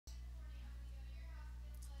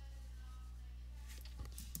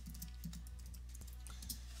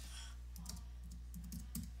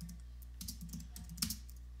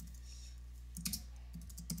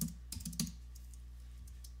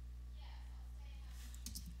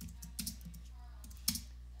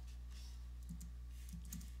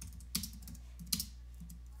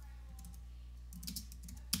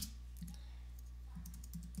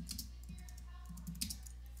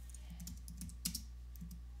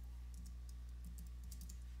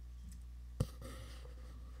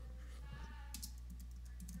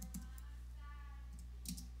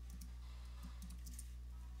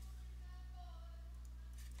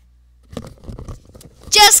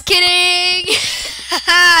Just kidding!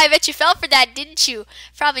 I bet you fell for that, didn't you?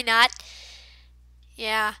 Probably not.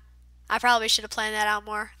 Yeah. I probably should have planned that out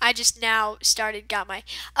more. I just now got my...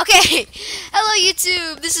 Okay! Hello,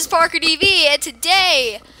 YouTube! This is ParkerdvMC, and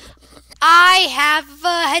today I have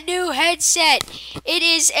a new headset. It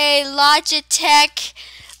is a Logitech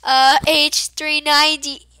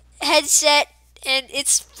H390 headset, and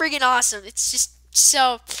it's friggin' awesome. It's just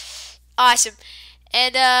so awesome.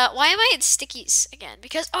 And why am I in stickies again?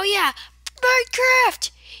 Because, oh yeah,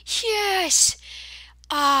 MineCraft! Yes!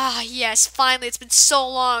 Ah, yes, finally. It's been so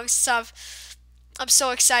long since I'm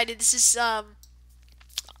so excited. This is,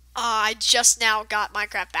 I just now got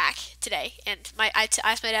Minecraft back today, and I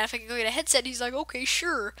asked my dad if I could go get a headset, and he's like, okay,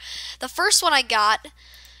 sure. The first one I got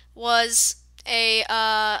was it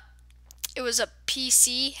was a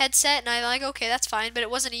PC headset, and I'm like, okay, that's fine, but it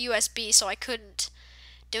wasn't a USB, so I couldn't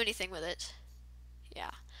do anything with it.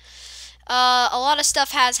 Yeah. A lot of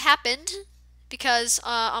stuff has happened, because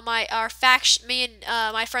on our faction, me and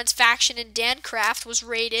my friend's faction in DanCraft was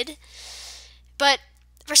raided, but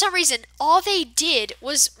for some reason all they did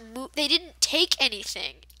was they didn't take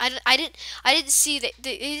anything. I didn't see that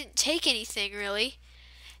they didn't take anything really.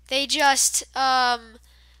 They just alright,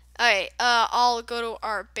 I'll go to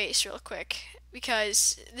our base real quick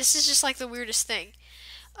because this is just like the weirdest thing.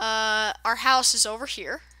 Our house is over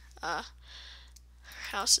here.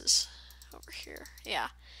 House is over here. Yeah.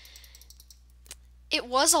 It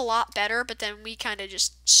was a lot better, but then we kind of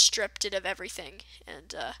just stripped it of everything.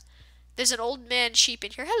 And there's an old man sheep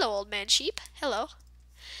in here. Hello, old man sheep. Hello.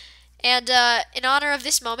 And in honor of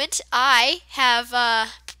this moment, I have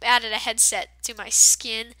added a headset to my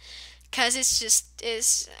skin because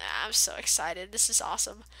I'm so excited. This is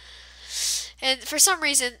awesome. And for some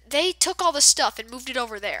reason, they took all the stuff and moved it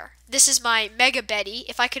over there. This is my Mega Betty.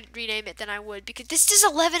 If I could rename it, then I would, because this does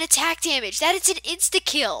 11 attack damage. That is an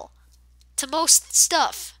insta-kill to most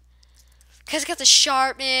stuff, because it's got the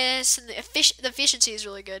sharpness and the efficiency is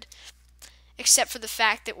really good, except for the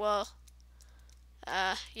fact that, well,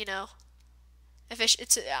 you know,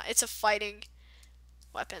 it's a fighting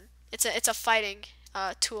weapon. It's a fighting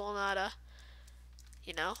tool, not a,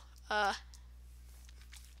 you know,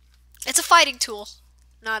 it's a fighting tool,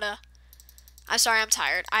 not a. I'm sorry, I'm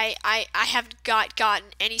tired. I haven't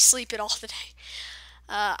gotten any sleep at all today.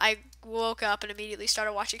 I woke up and immediately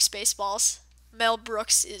started watching Spaceballs. Mel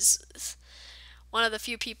Brooks is one of the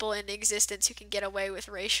few people in existence who can get away with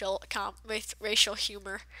racial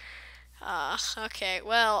humor. Okay,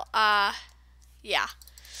 well, yeah.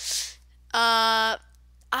 I'm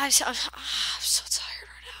so tired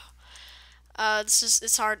right now.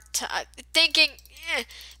 It's hard to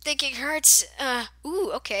thinking hurts.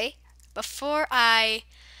 Ooh, okay. Before I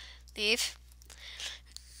leave,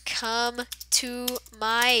 come to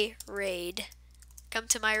my raid. Come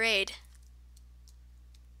to my raid.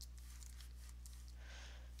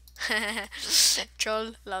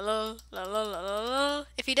 Troll, lol, lol.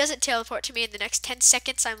 If he doesn't teleport to me in the next 10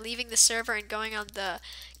 seconds, I'm leaving the server and going on the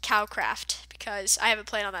Cowcraft, because I haven't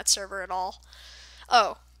played on that server at all.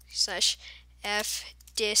 Oh, /F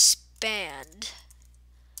disband.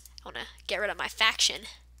 I want to get rid of my faction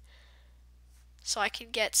so I can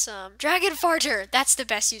get some Dragon Farter. That's the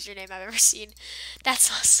best username I've ever seen. That's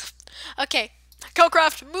awesome. Okay,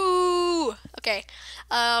 Cowcraft, moo! Okay,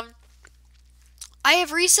 I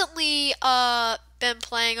have recently been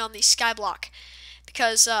playing on the Skyblock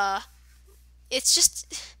because it's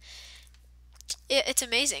just it's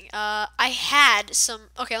amazing. I had some.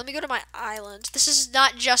 Okay, let me go to my island. This is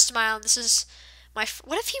not just my island. This is my.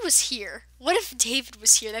 What if he was here? What if David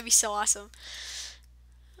was here? That'd be so awesome.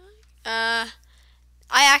 I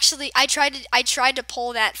tried to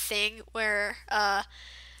pull that thing where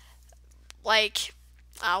like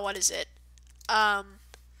what is it?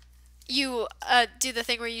 You do the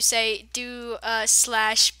thing where you say do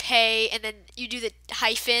 /pay and then you do the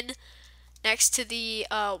hyphen next to the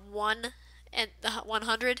 1 and the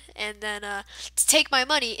 100 and then to take my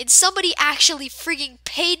money, and somebody actually freaking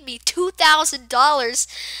paid me $2,000.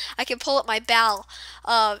 I can pull up my BAL.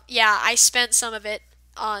 Yeah, I spent some of it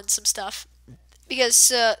on some stuff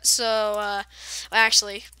because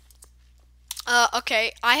actually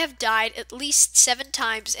okay, I have died at least 7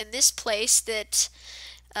 times in this place that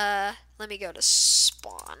let me go to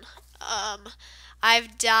spawn.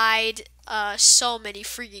 I've died so many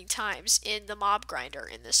freaking times in the mob grinder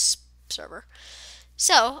in this server.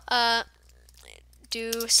 So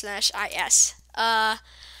do /is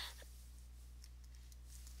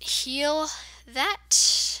heal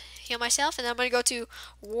myself, and then I'm gonna go to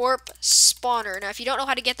warp spawner. Now if you don't know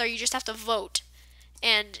how to get there, you just have to vote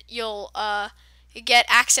and you'll get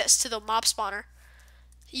access to the mob spawner.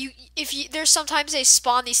 There's sometimes they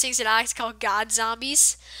spawn these things that I like to call god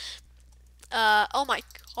zombies. Oh my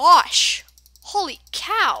gosh. Holy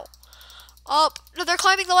cow. Oh, no, they're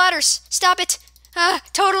climbing the ladders. Stop it.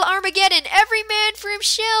 Total Armageddon. Every man for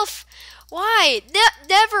himself. Why?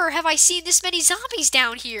 Never have I seen this many zombies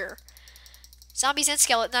down here. Zombies and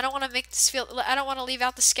skeleton. I don't want to make this feel. I don't want to leave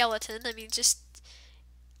out the skeleton. I mean, just.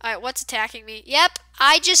 Alright, what's attacking me? Yep,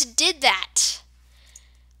 I just did that.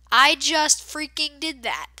 I just freaking did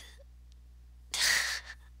that.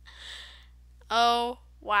 Oh,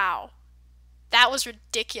 wow. That was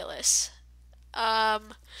ridiculous.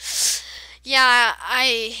 Yeah,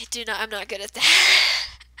 I'm not good at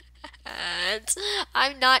that.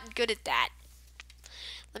 I'm not good at that.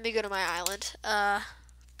 Let me go to my island.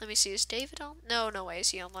 Let me see, is David on? No way, is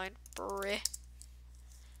he online? Breh.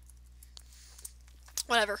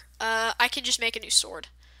 Whatever. I can just make a new sword.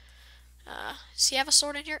 Does he have a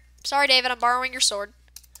sword in here? Sorry, David, I'm borrowing your sword.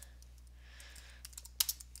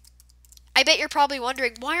 I bet you're probably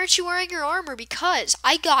wondering, why aren't you wearing your armor? Because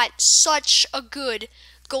I got such a good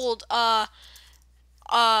gold,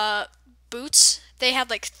 boots. They had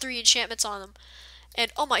like 3 enchantments on them.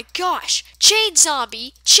 And oh my gosh, chain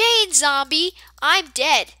zombie, I'm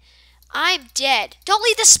dead. Don't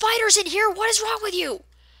lead the spiders in here. What is wrong with you?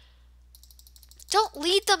 Don't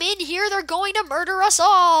lead them in here. They're going to murder us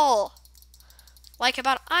all.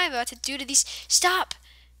 I'm about to do to these. Stop.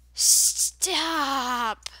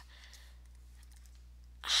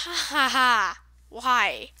 Ha ha ha.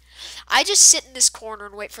 Why? I just sit in this corner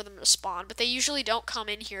and wait for them to spawn, but they usually don't come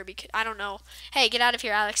in here because I don't know. Hey, get out of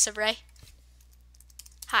here, Alex Sabre.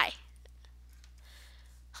 Hi.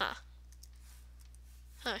 Huh.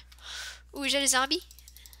 Ooh, is that a zombie?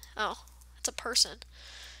 Oh, it's a person.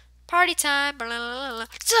 Party time. Blah, blah,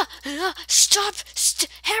 blah. Stop.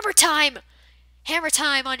 Hammer time. Hammer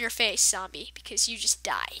time on your face, zombie, because you just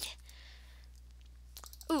died.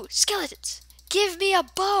 Ooh, skeletons. Give me a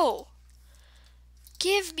bow.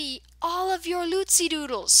 Give me all of your lootsy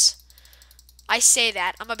doodles. I say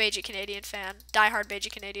that. I'm a Beijing Canadian fan. Die-hard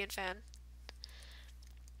Beijing Canadian fan.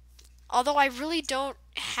 Although I really don't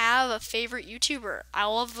have a favorite YouTuber. I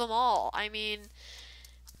love them all. I mean,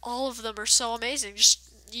 all of them are so amazing.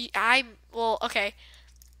 Well, okay.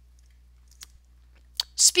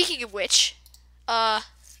 Speaking of which,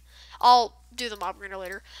 I'll do the mob greener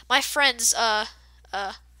later. My friends, I'm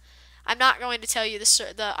not going to tell you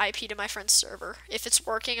the IP to my friend's server. If it's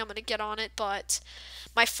working, I'm going to get on it, but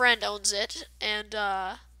my friend owns it, and,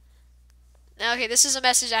 okay, this is a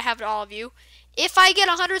message I have to all of you. If I get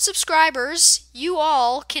 100 subscribers, you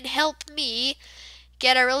all can help me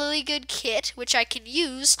get a really good kit, which I can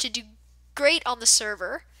use to do great on the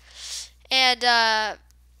server, and,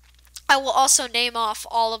 I will also name off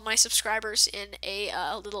all of my subscribers in a,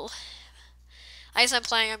 little... As I'm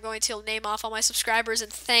playing, I'm going to name off all my subscribers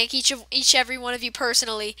and thank every one of you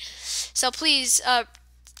personally. So please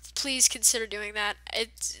consider doing that.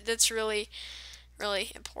 That's really,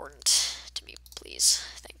 really important to me. Please,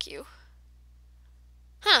 thank you.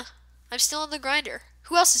 Huh? I'm still in the grinder.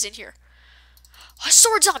 Who else is in here? A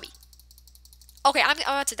sword zombie. Okay, I'm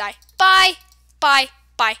about to die. Bye.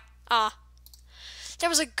 There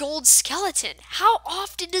was a gold skeleton. How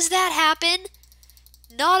often does that happen?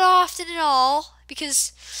 Not often at all,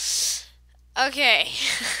 because, okay.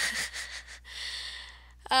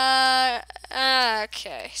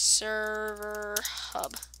 Okay, server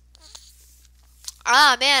hub.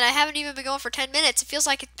 Ah, man, I haven't even been going for 10 minutes. It feels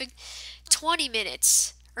like it's been 20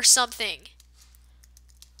 minutes or something.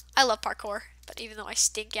 I love parkour, but even though I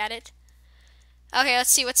stink at it. Okay, let's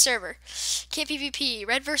see what server. Camp PvP,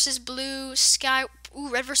 red versus blue, sky. Ooh,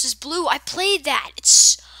 red versus blue. I played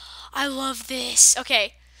that. I love this.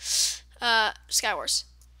 Okay. Sky Wars.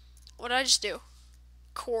 What did I just do?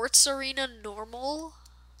 Quartz Arena normal?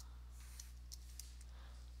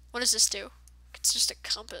 What does this do? It's just a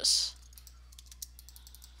compass.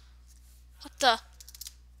 What the?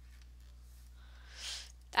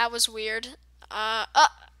 That was weird.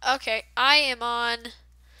 Okay. I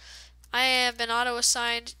have been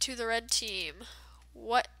auto-assigned to the red team.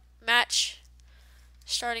 What match?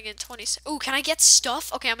 Starting in 20... Ooh, can I get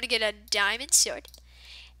stuff? Okay, I'm gonna get a diamond sword.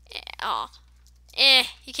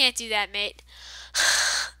 You can't do that, mate.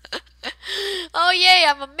 Oh, yay,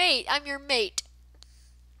 I'm a mate. I'm your mate.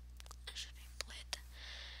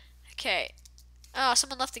 Okay. Oh,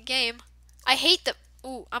 someone left the game. I hate the...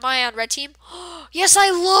 Ooh, am I on red team? Yes, I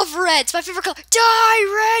love red. It's my favorite color.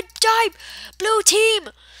 Die, red. Die. Blue team.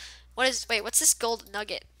 What's this gold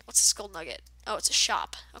nugget? What's this gold nugget? Oh, it's a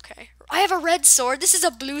shop. Okay. I have a red sword. This is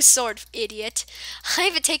a blue sword, idiot. I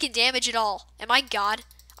haven't taken damage at all. Am I God?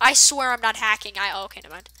 I swear I'm not hacking. Okay,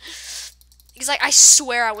 never mind. Because like I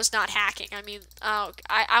swear I was not hacking. I mean,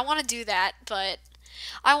 I want to do that, but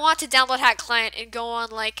I want to download Hack Client and go on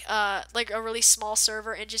like a really small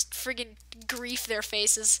server and just friggin' grief their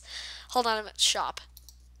faces. Hold on, I'm at shop.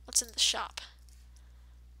 What's in the shop?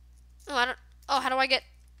 Oh, I don't. Oh, how do I get?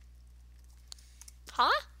 Huh?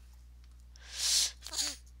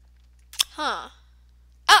 Huh.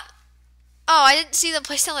 Ah! Oh, I didn't see them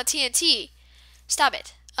place down the TNT. Stop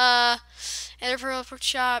it. Enter Pearl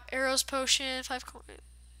Shop, Arrows Potion, 5 coins.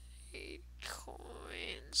 8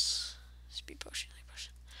 coins. Speed Potion, Light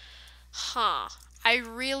Potion. Huh. I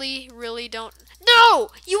really, really don't.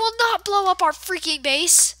 No! You will not blow up our freaking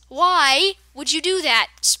base! Why would you do that?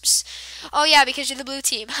 Oh, yeah, because you're the blue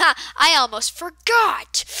team. Ha! I almost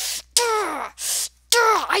forgot!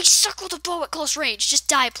 I suck with a bow at close range. Just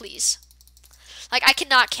die, please. Like, I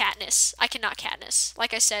cannot Katniss. I cannot Katniss.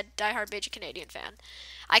 Like I said, diehard Beijing Canadian fan.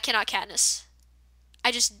 I cannot Katniss.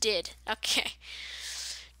 I just did. Okay.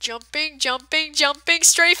 Jumping, jumping, jumping,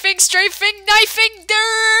 strafing, strafing, knifing.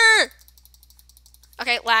 Durr!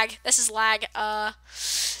 Okay, lag. This is lag.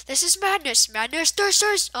 This is madness. Madness.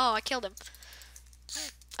 Thirst. Oh, I killed him.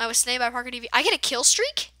 I was snamed by ParkerdvMC. I get a kill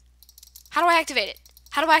streak? How do I activate it?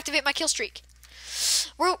 How do I activate my kill streak?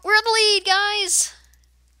 We're in the lead, guys.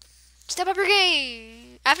 Step up your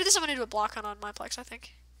game. After this, I'm gonna do a block hunt on my Plex, I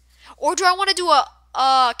think. Or do I want to do a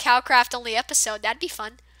Cowcraft only episode? That'd be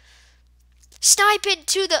fun. Snipe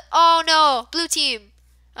into the. Oh no, blue team.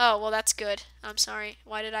 Oh well, that's good. I'm sorry.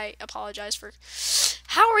 Why did I apologize for?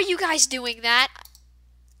 How are you guys doing that?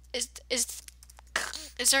 Is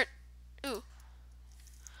there? Ooh.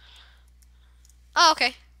 Oh,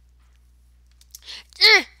 okay.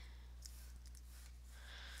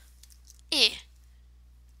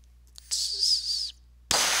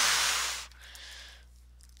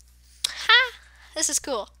 Ha! This is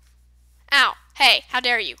cool. Ow. Hey, how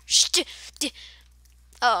dare you?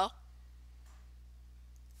 Uh-oh.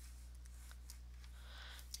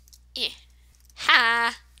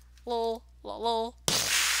 Ha. Lol. Lol.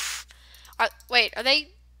 Wait, are they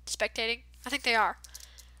spectating? I think they are.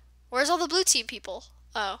 Where's all the blue team people?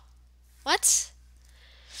 Oh. What?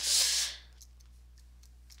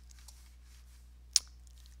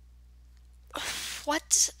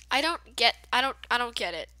 What? I don't get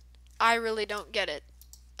it. I really don't get it.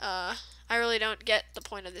 I really don't get the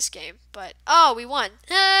point of this game. But oh, we won.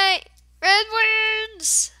 Hey, Red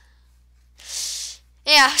wins.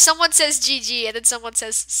 Yeah, someone says GG and then someone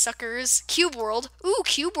says suckers. Cube World. Ooh,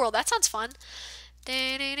 Cube World. That sounds fun.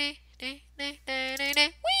 Whee!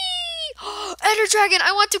 Ender Dragon,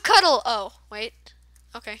 I want to cuddle. Oh, wait.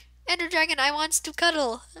 Okay. Ender Dragon, I wants to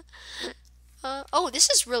cuddle. Oh, this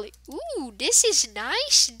is really. Ooh, this is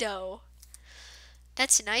nice though.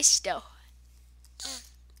 That's nice though.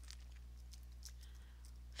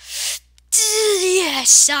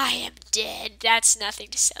 Yes, I am dead. That's nothing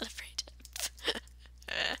to celebrate.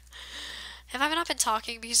 Have I not been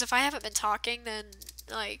talking? Because if I haven't been talking, then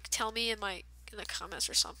like tell me in the comments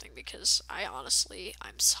or something. Because I honestly,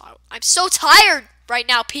 I'm so tired right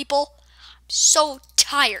now, people. I'm so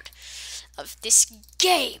tired of this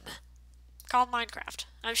game called Minecraft.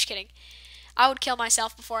 I'm just kidding. I would kill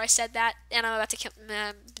myself before I said that, and I'm about to kill.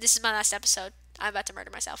 This is my last episode. I'm about to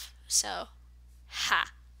murder myself. So,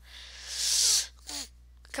 ha.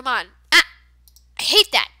 Come on. Ah! I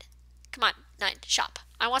hate that. Come on, 9, shop.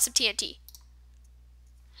 I want some TNT.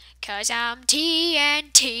 Cause I'm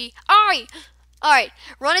TNT. Alright,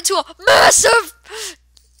 run into a massive.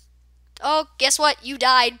 Oh, guess what? You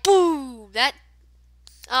died. Boom. Oh,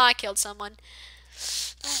 I killed someone.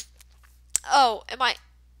 Oh,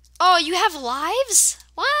 Oh, you have lives?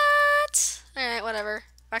 What? Alright, whatever.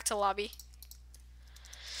 Back to lobby.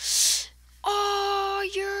 Oh,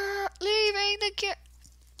 you're leaving the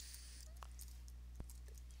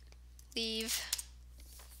Leave.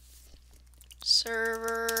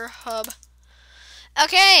 Server hub.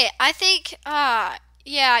 Okay, I think,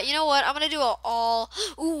 yeah, you know what? I'm gonna do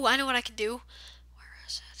ooh, I know what I can do. Where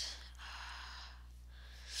is it?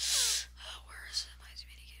 Where is it?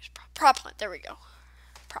 Prop hunt. There we go.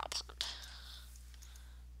 Prop hunt.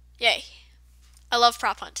 Yay. I love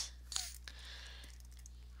prop hunt.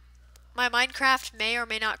 My Minecraft may or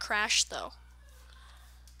may not crash, though.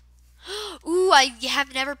 Ooh, I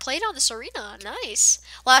have never played on this arena. Nice.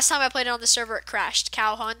 Last time I played it on the server, it crashed.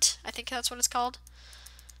 Cow hunt. I think that's what it's called.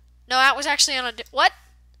 No, that was actually on a... What?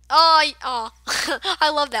 Oh. I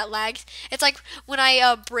love that lag. It's like when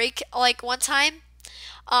I break... Like, one time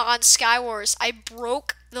on Skywars, I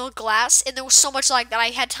broke the glass, and there was so much lag that I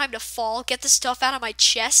had time to fall, get the stuff out of my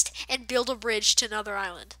chest, and build a bridge to another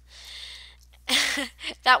island.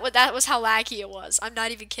 That was how laggy it was. I'm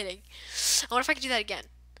not even kidding. I wonder if I can do that again.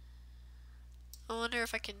 I wonder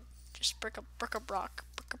if I can just brick a brock.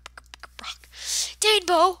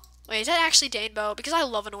 Danebo! Wait, is that actually Danebo? Because I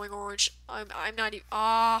love annoying orange. I'm not even.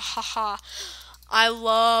 Ah, haha. I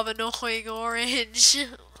love annoying orange.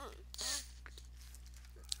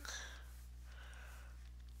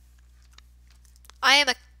 I am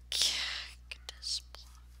a cactus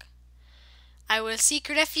block. I will seek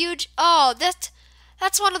refuge. Oh, that's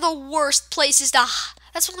one of the worst places to.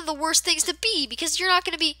 That's one of the worst things to be because you're not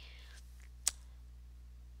going to be.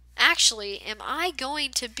 Actually, am I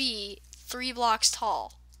going to be 3 blocks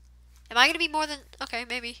tall? Am I going to be more than... Okay,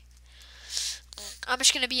 maybe. I'm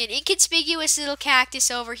just going to be an inconspicuous little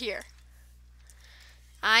cactus over here.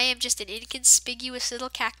 I am just an inconspicuous little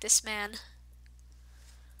cactus man.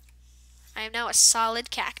 I am now a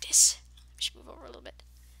solid cactus. Just move over a little bit.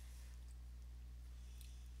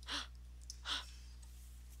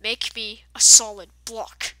 Make me a solid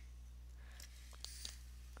block.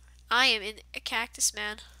 I am a cactus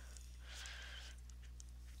man.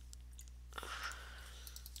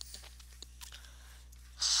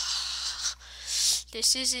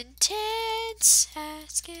 This is intense.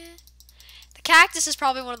 The cactus is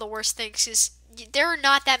probably one of the worst things because there are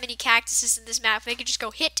not that many cactuses in this map. They could just go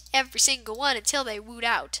hit every single one until they weed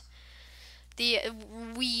out.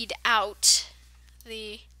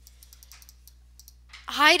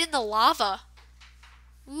 Hide in the lava.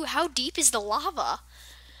 Ooh, how deep is the lava?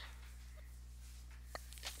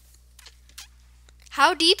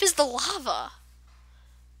 How deep is the lava?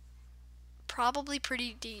 Probably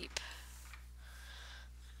pretty deep.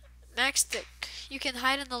 Max Stick. You can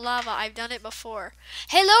hide in the lava. I've done it before.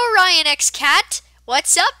 Hello, Ryan X Cat.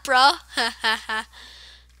 What's up, bro?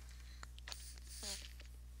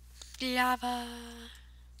 Lava.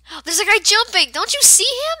 Oh, there's a guy jumping. Don't you see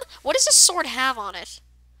him? What does this sword have on it?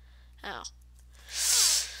 Oh.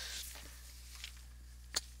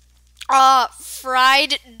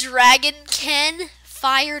 Fried Dragon Ken.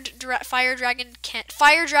 Fire Dragon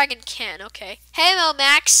Ken. Okay. Hey,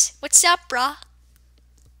 Max. What's up, bruh?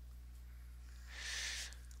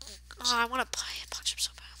 Oh, I want to punch him so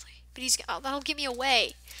badly. But that'll give me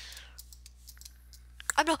away.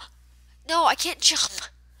 No, I can't jump.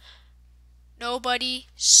 Nobody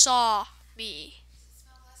saw me.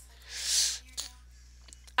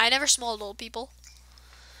 I never smelled old people.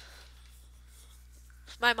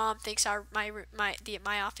 My mom thinks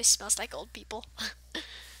my office smells like old people.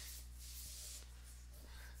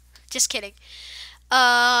 Just kidding.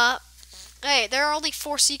 Hey, there are only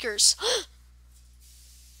 4 seekers.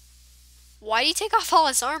 Why do you take off all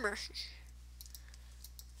his armor?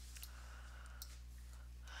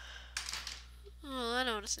 Oh, I don't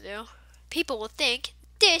know what to do. People will think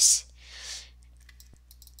this.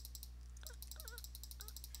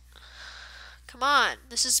 Come on,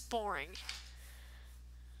 this is boring.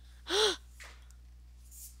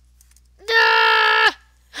 Nah!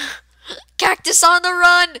 Cactus on the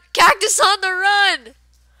run! Cactus on the run!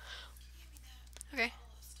 Okay.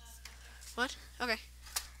 What? Okay.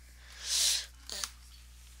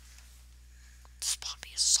 Spawn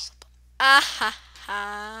me a solid. Ah ha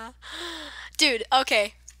ha. Dude,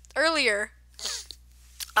 okay. Earlier,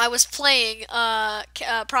 I was playing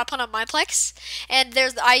Prop Hunt on MinePlex, and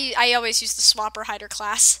I always use the Swapper Hider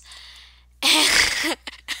class.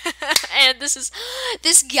 And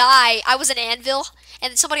this guy, I was an anvil,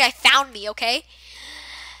 and some guy found me, okay?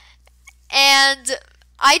 And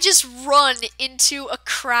I just run into a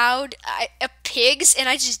crowd of pigs, and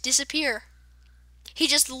I just disappear. He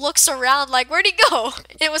just looks around like, where'd he go?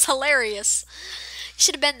 It was hilarious. You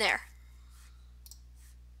should have been there.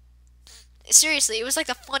 Seriously, it was like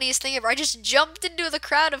the funniest thing ever. I just jumped into the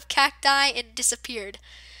crowd of cacti and disappeared.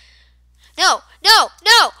 No, no,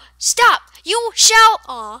 no! Stop! You shall...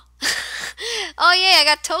 Aw. Oh yeah, I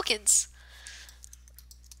got tokens.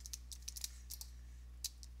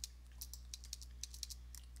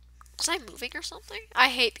 Was I moving or something? I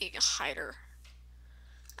hate being a hider.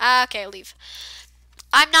 Okay, leave.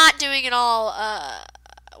 I'm not doing it all,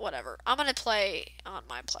 whatever. I'm gonna play on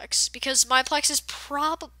MinePlex, because MinePlex is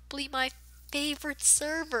probably my favorite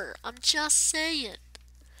server. I'm just saying.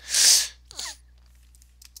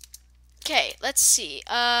 Okay, let's see.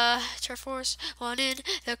 Turf Force, one in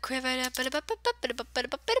the quiver. I'm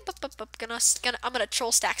gonna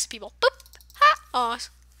troll stacks of people. Boop. Ha. Oh.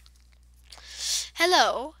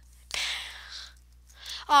 Hello.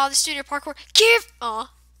 Oh, this junior parkour. Give. Oh.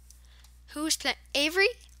 Who's playing? Avery?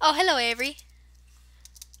 Oh, hello, Avery.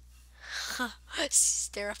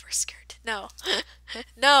 Stare up her skirt. No.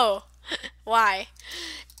 No. Why?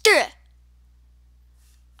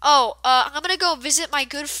 Oh, I'm gonna go visit my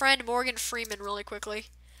good friend Morgan Freeman really quickly.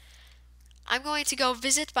 I'm going to go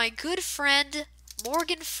visit my good friend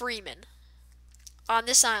Morgan Freeman on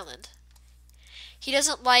this island. He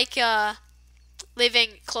doesn't like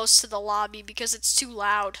living close to the lobby because it's too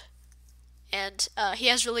loud, and he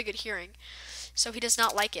has really good hearing, so he does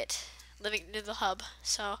not like it living near the hub.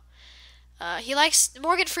 So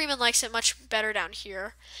Morgan Freeman likes it much better down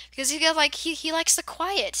here because he likes the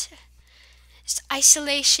quiet, just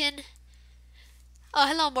isolation. Oh,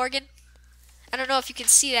 hello, Morgan. I don't know if you can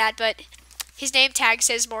see that, but his name tag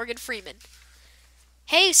says Morgan Freeman.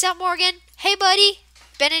 Hey, what's up, Morgan? Hey, buddy.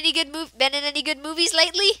 Been in any good movies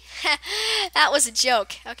lately? That was a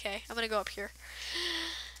joke. Okay, I'm gonna go up here.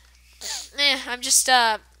 I'm just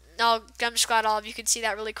glad all of you can see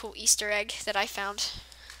that really cool Easter egg that I found.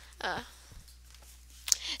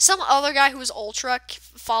 Some other guy who was ultra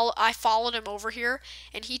I followed him over here,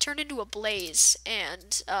 and he turned into a blaze,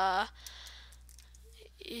 and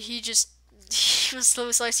he was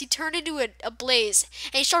so slice. He turned into a blaze,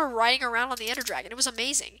 and he started riding around on the Ender Dragon. It was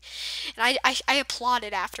amazing, and I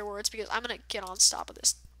applauded afterwards because I'm gonna get on top of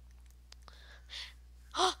this.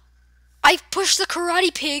 I pushed the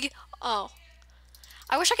Karate Pig. Oh,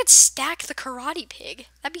 I wish I could stack the Karate Pig.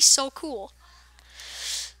 That'd be so cool.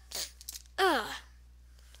 I'm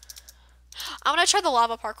gonna try the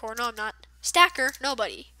lava parkour. No, I'm not. Stacker,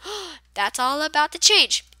 nobody. That's all about to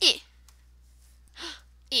change.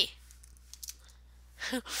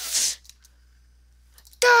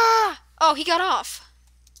 Oh, he got off.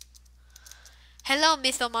 Hello,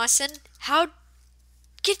 Mythomason. How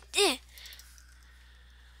get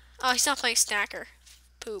Oh, he's not playing Stacker.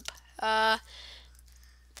 Poop.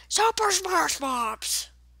 Super Smash Mobs.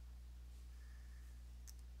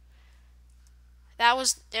 That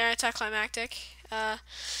was anticlimactic.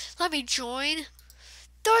 Let me join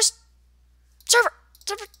the server.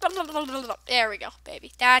 There we go,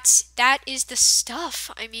 baby. That is the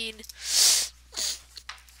stuff. I mean,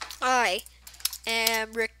 I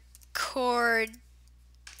am recording.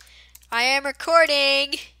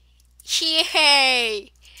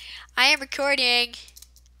 Yay! I am recording.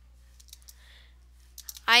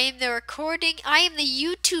 I am the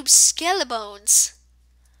YouTube Skelebones.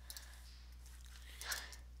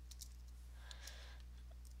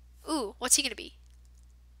 Ooh, what's he gonna be?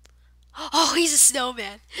 Oh, he's a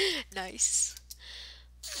snowman. Nice.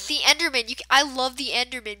 The Enderman. I love the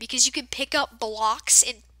Enderman because you can pick up blocks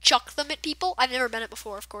and chuck them at people. I've never been it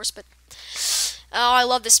before, of course, but oh, I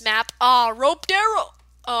love this map. Rope arrow.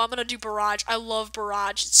 Oh, I'm gonna do barrage. I love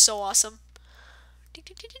barrage. It's so awesome.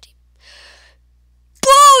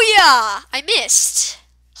 Booyah! I missed.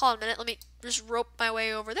 Hold on a minute. Let me just rope my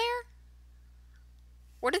way over there.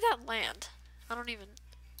 Where did that land? I don't even.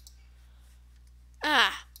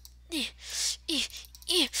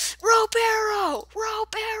 Rope arrow!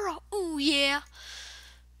 Rope arrow! Ooh, yeah.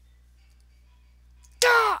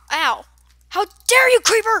 Duh! Ow. How dare you,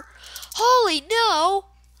 creeper! Holy no!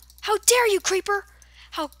 How dare you, creeper!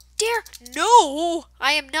 How dare... No!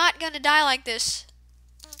 I am not gonna die like this.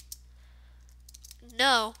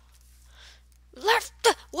 No. Left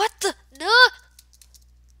the... What the... No!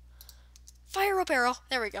 Fire rope arrow.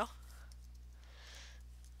 There we go.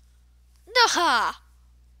 Nah!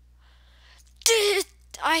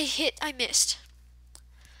 I missed.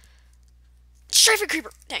 Strafing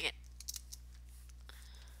creeper. Dang it.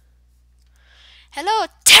 Hello,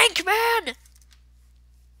 tank man!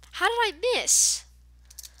 How did I miss?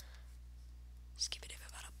 Skip it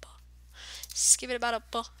about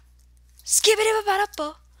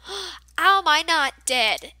a. How am I not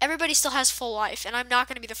dead? Everybody still has full life, and I'm not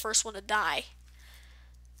going to be the first one to die.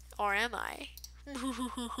 Or am I?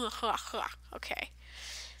 Okay.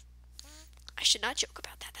 I should not joke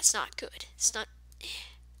about that. That's not good. It's not...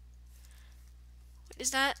 What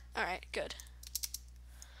is that? Alright, good.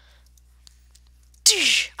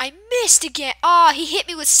 I missed again. Oh, he hit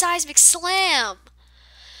me with seismic slam.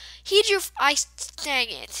 Dang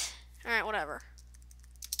it. Alright, whatever.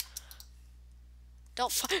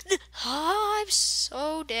 Don't I'm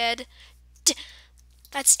so dead.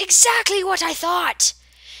 That's exactly what I thought.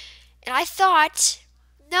 And I thought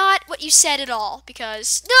not what you said at all,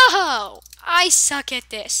 because no, I suck at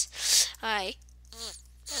this.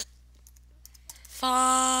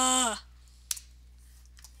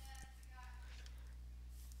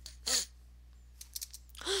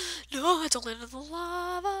 No, don't let in the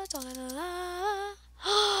lava, don't let in the lava.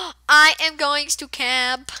 I am going to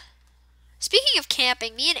camp. Speaking of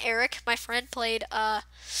camping, me and Eric, my friend, played Call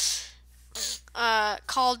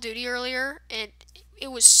of Duty earlier, and it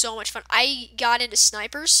was so much fun. I got into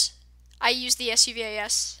snipers. I used the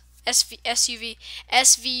SUVAS. SVUAS.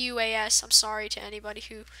 I'm sorry to anybody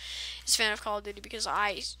who is a fan of Call of Duty because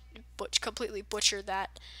I completely butchered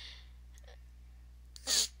that.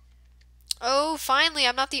 Oh, finally,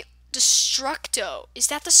 I'm not the Destructo. Is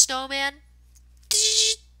that the snowman?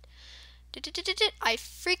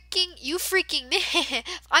 You freaking miss.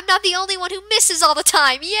 I'm not the only one who misses all the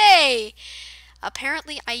time. Yay!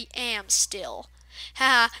 Apparently, I am still.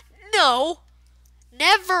 No.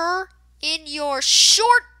 Never in your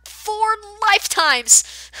short 4 lifetimes.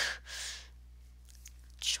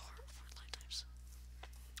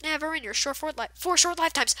 Never in your four short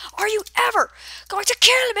lifetimes are you ever going to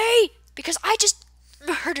kill me because I just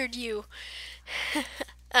murdered you.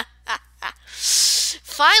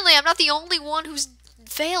 Finally, I'm not the only one who's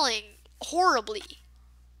failing horribly.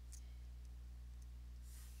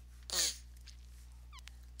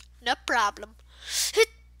 No problem.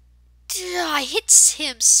 I hits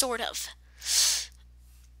him, sort of.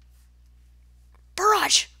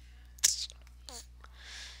 Barrage!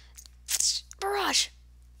 Barrage!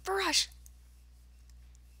 Barrage!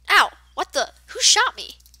 Ow! What the? Who shot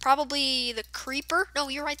me? Probably the creeper? No,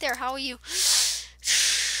 you're right there. How are you?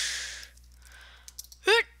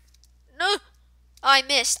 No! I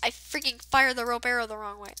missed. I freaking fired the rope arrow the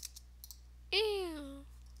wrong way. Ew.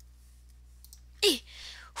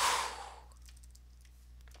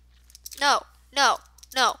 No, no,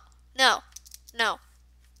 no, no, no,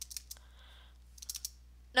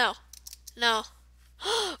 no, no.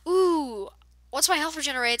 Ooh, once my health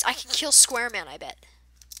regenerates, I can kill Square Man, I bet.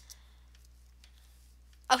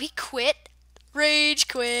 Oh, he quit? Rage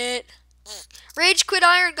quit. Rage quit,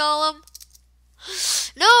 Iron Golem.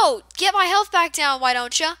 No, get my health back down, why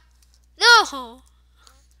don't ya? No.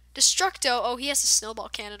 Destructo, oh, he has a snowball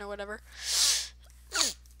cannon or whatever.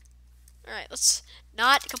 Alright, let's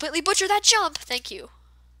not completely butcher that jump. Thank you.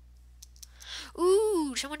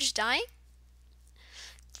 Ooh, someone just dying?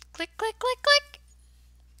 Click, click, click, click.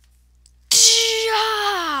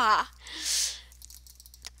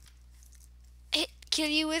 Hit, kill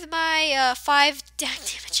you with my 5 deck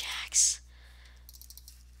damage axe.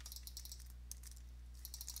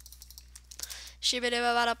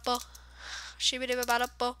 Shibidi-ba-ba-da-bo.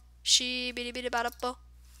 Shibidi-ba-ba-da-bo. Shibidi-bidi-ba-da-bo.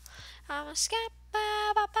 I'm a scat.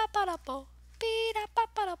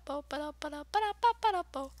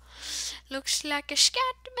 Looks like a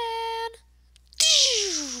scat man.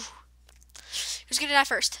 Who's gonna die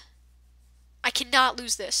first? I cannot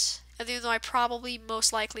lose this, even though I probably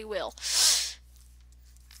most likely will.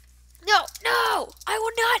 No, no! I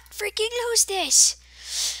will not freaking lose this!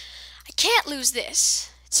 I can't lose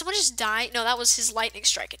this. Did someone just die? No, that was his lightning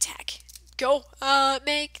strike attack. Go,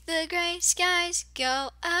 make the gray skies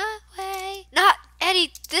go away. Not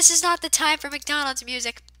Eddie, this is not the time for McDonald's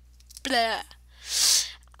music. Blah.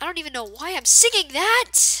 I don't even know why I'm singing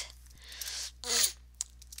that.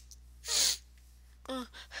 Go,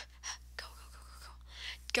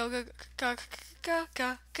 go, go, go, go, go, go,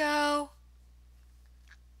 go, go.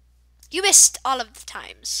 You missed all of the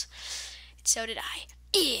times. And so did I.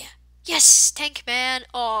 Yeah. Yes, Tank Man.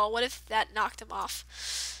 Oh, what if that knocked him off?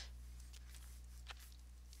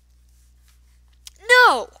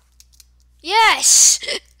 No! Yes!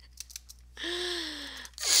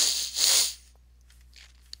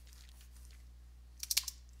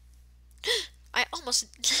 I almost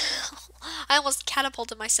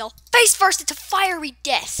catapulted myself face first into fiery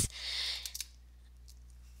death.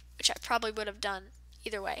 Which I probably would have done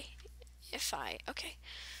either way. Okay.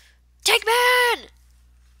 Tank Man!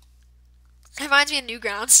 It reminds me of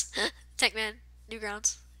Newgrounds. Tank Man,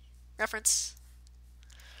 Newgrounds. Reference.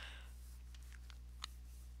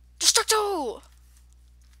 Destructo!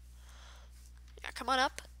 Yeah, come on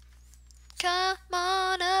up. Come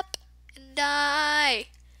on up and die.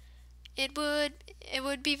 It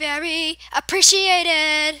would be very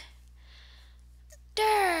appreciated.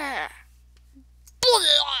 There.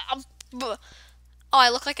 Oh, I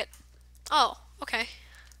look like it. Oh, okay.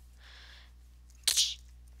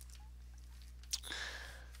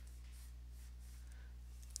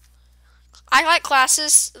 I like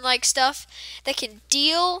classes, like stuff that can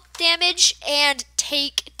deal damage and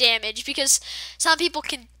take damage, because some people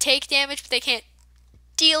can take damage but they can't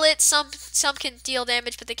deal it. Some can deal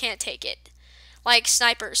damage but they can't take it. Like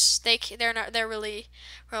snipers, they're really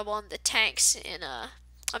horrible on the tanks. In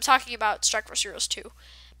I'm talking about Strike Force Heroes 2,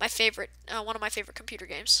 my favorite, one of my favorite computer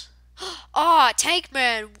games. Ah, Tank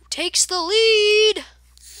Man takes the lead.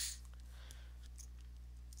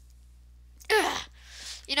 Ugh.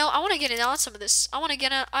 You know, I want to get in on some of this. I want to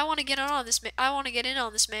get in on this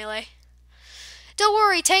melee. Don't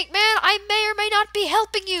worry, Tank Man. I may or may not be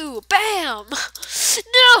helping you. Bam!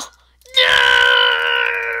 No! No!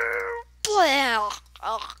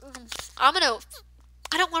 I'm gonna.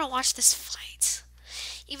 I don't want to watch this fight,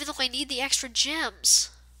 even though I need the extra gems.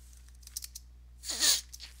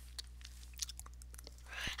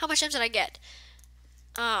 How much gems did I get?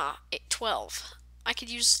 12. I could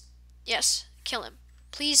use. Yes, kill him.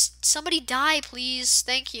 Please, somebody die, please.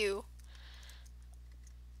 Thank you.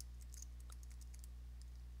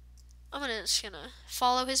 I'm just gonna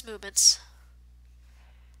follow his movements.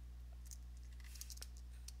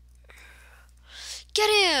 Get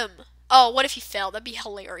him! Oh, what if he fell? That'd be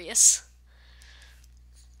hilarious.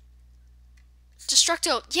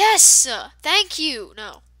 Destructo. Yes! Thank you!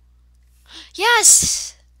 No.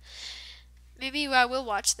 Yes! Maybe I will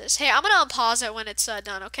watch this. Hey, I'm gonna unpause it when it's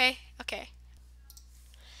done, okay? Okay.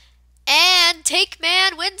 And Take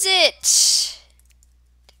Man wins it!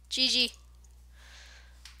 GG.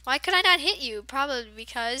 Why could I not hit you? Probably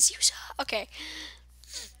because you suck. Okay.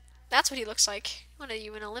 That's what he looks like. What are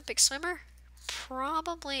you, an Olympic swimmer?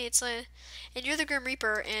 Probably. It's a... And you're the Grim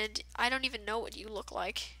Reaper, and I don't even know what you look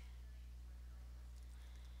like.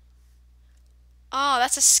 Oh,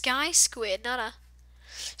 that's a sky squid, not a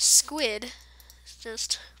squid.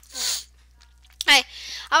 Just... Hey,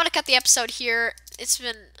 I'm gonna cut the episode here. It's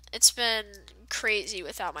been crazy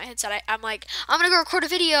without my headset. I'm like, I'm gonna go record a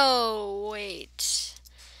video. Wait.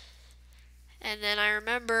 And then I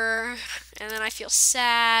remember, and then I feel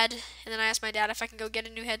sad, and then I ask my dad if I can go get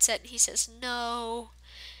a new headset, and he says no.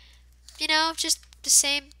 You know, just the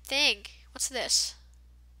same thing. What's this?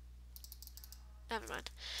 Never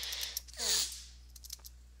mind.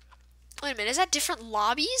 Wait a minute, is that different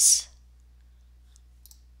lobbies?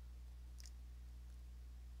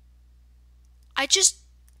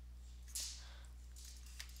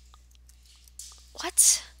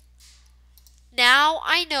 What? Now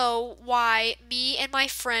I know why me and my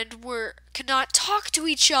friend could not talk to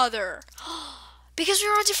each other. Because we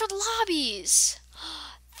were on different lobbies.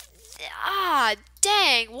 Ah,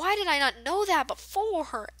 dang. Why did I not know that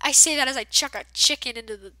before? I say that as I chuck a chicken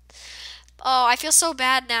into the... Oh, I feel so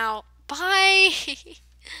bad now. Bye.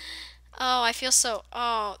 Oh, I feel so...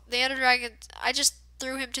 Oh, the Ender Dragon... I just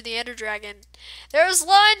threw him to the Ender Dragon. There's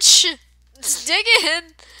lunch! Dig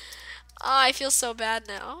in! Oh, I feel so bad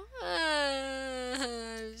now.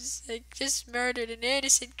 I just murdered an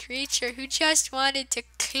innocent creature who just wanted to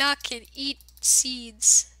cluck and eat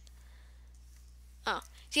seeds. Oh.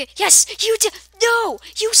 Yes! You did! No!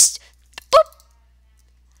 You boop!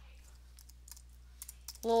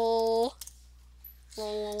 Lol.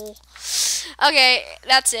 Lol. Okay,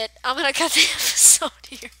 that's it. I'm gonna cut the episode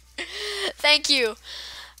here. Thank you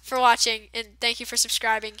for watching, and thank you for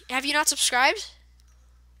subscribing. Have you not subscribed?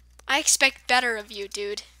 I expect better of you,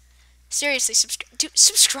 dude. Seriously,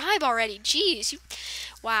 subscribe already. Jeez,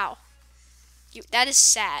 wow. That is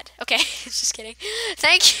sad. Okay, just kidding.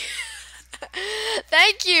 Thank you.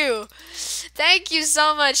 Thank you. Thank you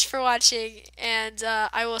so much for watching, and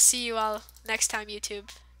I will see you all next time, YouTube.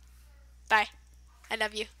 Bye. I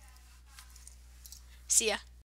love you. See ya.